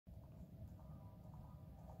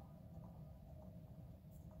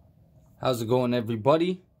How's it going,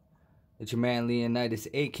 everybody? It's your man Leonidas,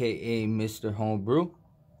 aka Mr. Homebrew.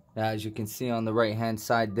 Now, as you can see on the right hand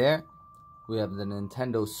side there, we have the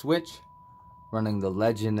Nintendo Switch running The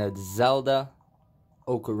Legend of Zelda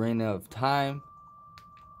Ocarina of Time.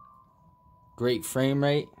 Great frame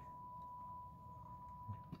rate.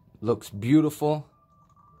 Looks beautiful.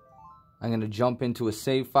 I'm going to jump into a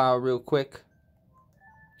save file real quick.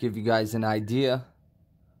 Give you guys an idea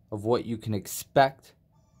of what you can expect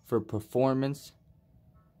for performance.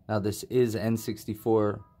 Now, this is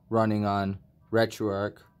N64 running on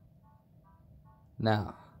RetroArch.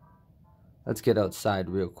 Now, let's get outside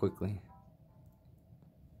real quickly.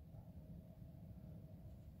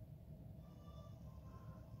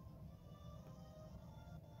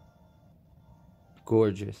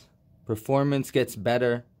 Gorgeous. Performance gets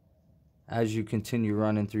better as you continue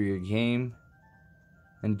running through your game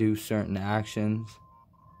and do certain actions.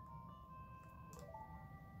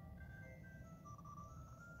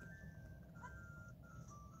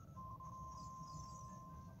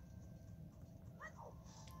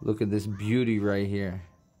 Look at this beauty right here.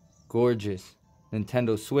 Gorgeous.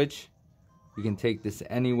 Nintendo Switch. You can take this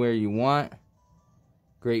anywhere you want.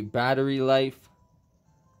 Great battery life.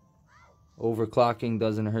 Overclocking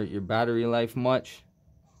doesn't hurt your battery life much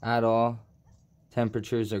at all.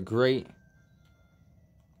 Temperatures are great.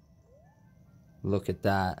 Look at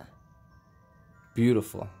that.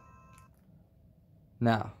 Beautiful.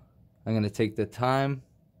 Now, I'm going to take the time,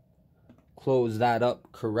 close that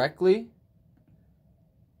up correctly,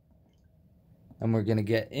 and we're going to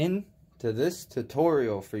get into this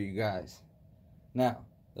tutorial for you guys. Now,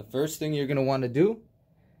 the first thing you're going to want to do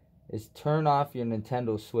is turn off your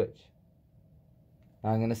Nintendo Switch.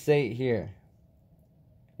 Now, I'm going to say it here.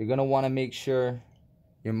 You're going to want to make sure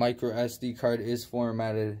your micro SD card is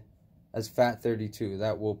formatted as FAT32.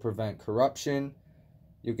 That will prevent corruption.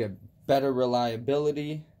 You'll get better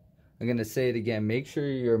reliability. I'm going to say it again. Make sure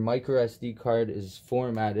your micro SD card is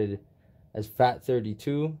formatted as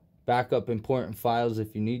FAT32. Back up important files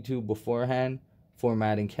if you need to beforehand.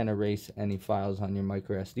 Formatting can erase any files on your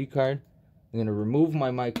micro SD card. I'm going to remove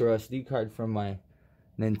my micro SD card from my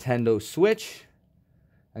Nintendo Switch.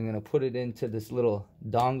 I'm going to put it into this little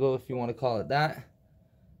dongle, if you want to call it that.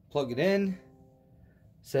 Plug it in.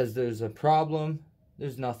 Says there's a problem.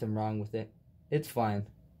 There's nothing wrong with it. It's fine.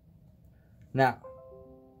 Now,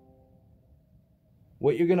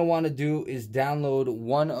 what you're going to want to do is download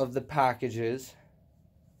one of the packages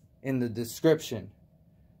in the description.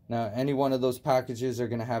 Now, any one of those packages are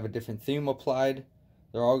going to have a different theme applied.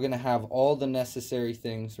 They're all going to have all the necessary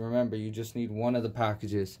things. Remember, you just need one of the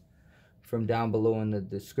packages from down below in the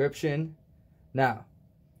description. Now,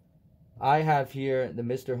 I have here the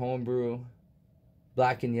Mr. Homebrew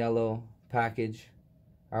black and yellow package.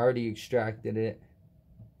 I already extracted it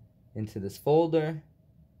into this folder.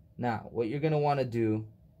 Now, what you're going to want to do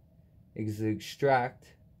is extract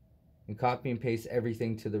and copy and paste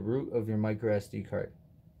everything to the root of your micro SD card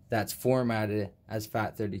that's formatted as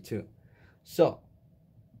FAT32. So,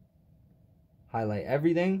 highlight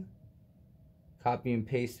everything, copy and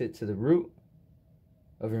paste it to the root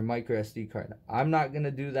of your micro SD card. I'm not going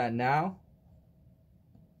to do that now,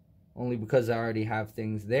 only because I already have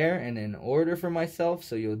things there and in order for myself.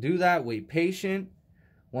 So you'll do that, wait patient.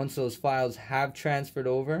 Once those files have transferred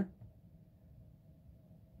over,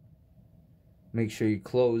 make sure you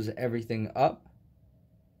close everything up.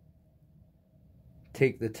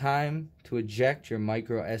 Take the time to eject your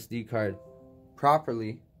micro SD card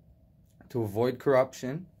properly to avoid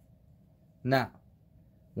corruption. Now,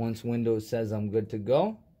 once Windows says I'm good to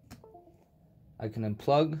go, I can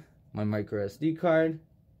unplug my micro SD card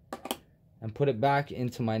and put it back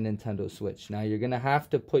into my Nintendo Switch. Now, you're going to have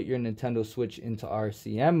to put your Nintendo Switch into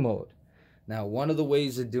RCM mode. Now, one of the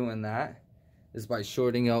ways of doing that is by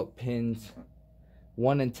shorting out pins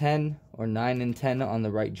 1 and 10 or 9 and 10 on the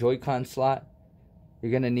right Joy-Con slot. You're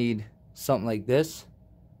going to need something like this,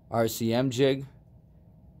 RCM jig.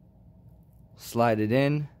 Slide it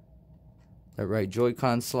in that right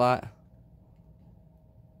Joy-Con slot.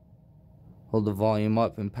 Hold the volume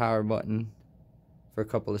up and power button for a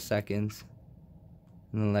couple of seconds,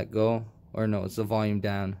 and then let go. Or no, it's the volume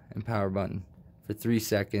down and power button for 3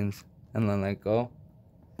 seconds, and then let go.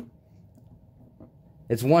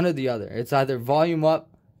 It's one or the other. It's either volume up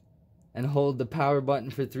and hold the power button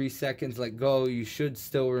for 3 seconds, let go, you should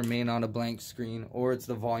still remain on a blank screen, or it's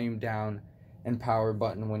the volume down and power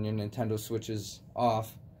button when your Nintendo Switch is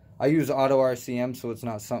off. I use auto RCM, so it's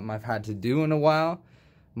not something I've had to do in a while.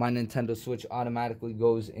 My Nintendo Switch automatically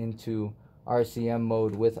goes into RCM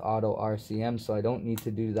mode with auto RCM, so I don't need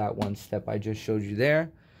to do that one step I just showed you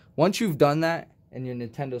there. Once you've done that, and your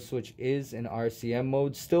Nintendo Switch is in RCM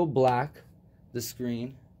mode, still black, the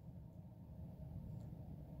screen,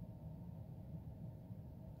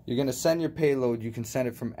 you're going to send your payload. You can send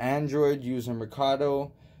it from Android using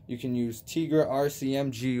Mercado. You can use Tegra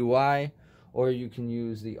RCM GUI, or you can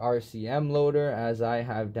use the RCM loader as I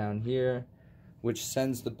have down here, which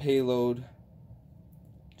sends the payload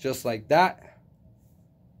just like that.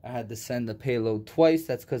 I had to send the payload twice.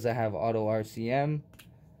 That's because I have auto RCM.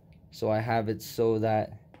 So I have it so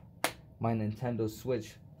that my Nintendo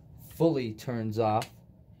Switch fully turns off.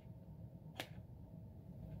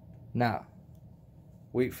 Now,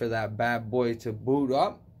 wait for that bad boy to boot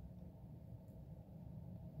up.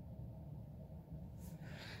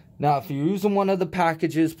 Now, if you're using one of the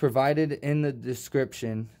packages provided in the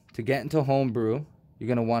description to get into Homebrew, you're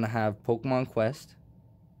going to want to have Pokemon Quest.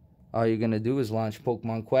 All you're going to do is launch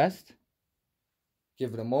Pokemon Quest.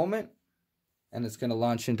 Give it a moment, and it's going to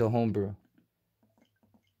launch into Homebrew.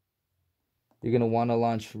 You're going to want to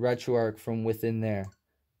launch RetroArch from within there.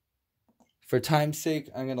 For time's sake,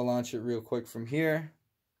 I'm going to launch it real quick from here.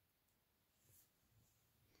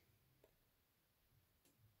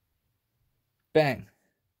 Bang.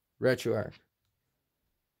 RetroArch.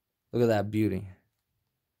 Look at that beauty.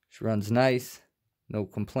 She runs nice. No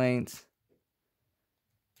complaints.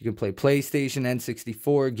 You can play PlayStation,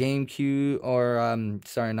 N64, GameCube, or,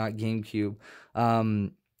 sorry, not GameCube.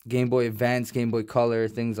 Game Boy Advance, Game Boy Color,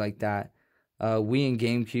 things like that. Wii and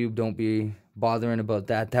GameCube, don't be bothering about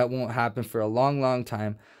that. That won't happen for a long, long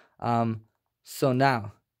time. So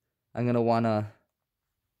now, I'm going to want to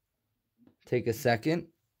take a second.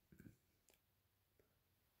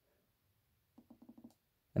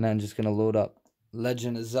 And I'm just going to load up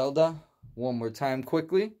Legend of Zelda one more time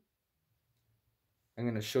quickly. I'm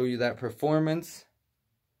going to show you that performance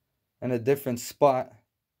and a different spot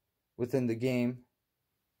within the game.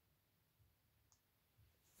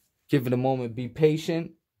 Give it a moment. Be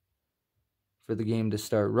patient for the game to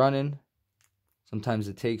start running. Sometimes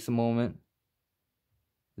it takes a moment.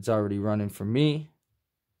 It's already running for me.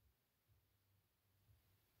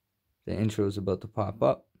 The intro is about to pop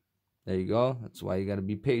up. There you go. That's why you got to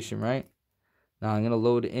be patient, right? Now I'm going to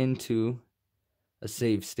load into a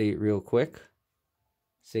save state real quick.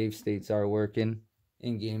 Save states are working.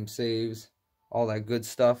 In-game saves. All that good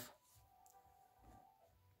stuff.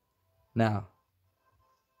 Now,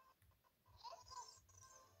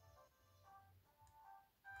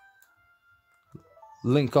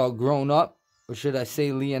 Link all grown up. Or should I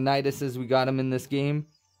say Leonidas as we got him in this game.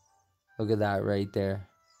 Look at that right there.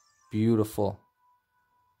 Beautiful.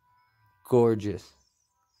 Gorgeous.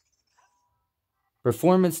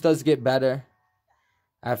 Performance does get better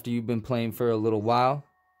after you've been playing for a little while.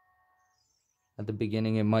 At the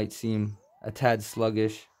beginning it might seem a tad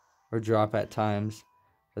sluggish or drop at times,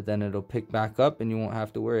 but then it'll pick back up and you won't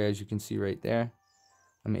have to worry. As you can see right there,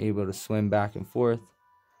 I'm able to swim back and forth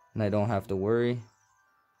and I don't have to worry.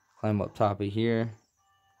 Climb up top of here.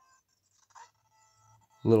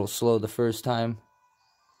 A little slow the first time.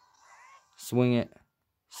 Swing it.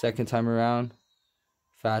 Second time around.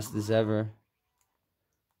 Fast as ever.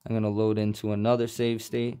 I'm going to load into another save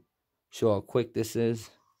state. Show how quick this is.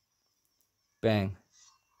 Bang.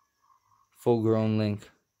 Full grown Link.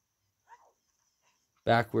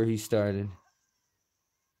 Back where he started.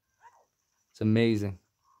 It's amazing.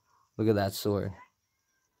 Look at that sword.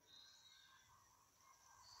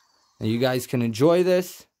 Now you guys can enjoy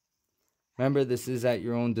this. Remember, this is at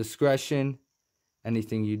your own discretion.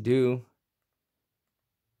 Anything you do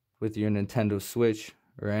with your Nintendo Switch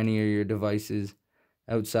or any of your devices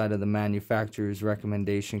outside of the manufacturer's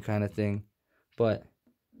recommendation kind of thing. But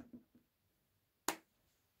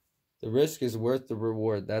the risk is worth the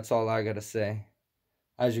reward. That's all I gotta say.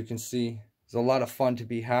 As you can see, there's a lot of fun to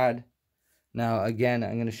be had. Now, again,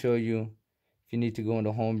 I'm gonna show you if you need to go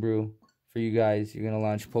into Homebrew. For you guys, you're gonna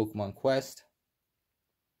launch Pokemon Quest.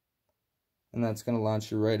 And that's gonna launch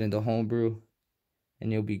you right into Homebrew.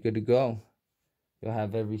 And you'll be good to go. You'll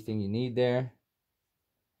have everything you need there.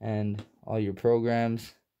 And all your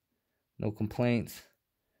programs. No complaints.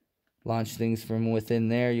 Launch things from within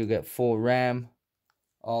there. You'll get full RAM.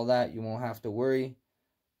 All that. You won't have to worry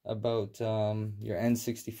about your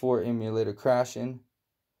N64 emulator crashing.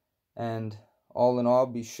 And all in all,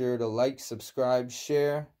 be sure to like, subscribe,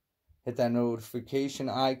 share. Hit that notification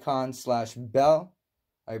icon /bell.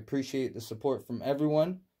 I appreciate the support from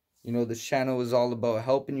everyone. You know, this channel is all about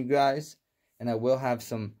helping you guys. And I will have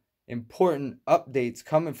some important updates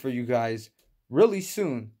coming for you guys really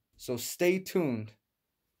soon. So stay tuned.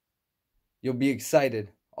 You'll be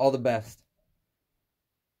excited. All the best.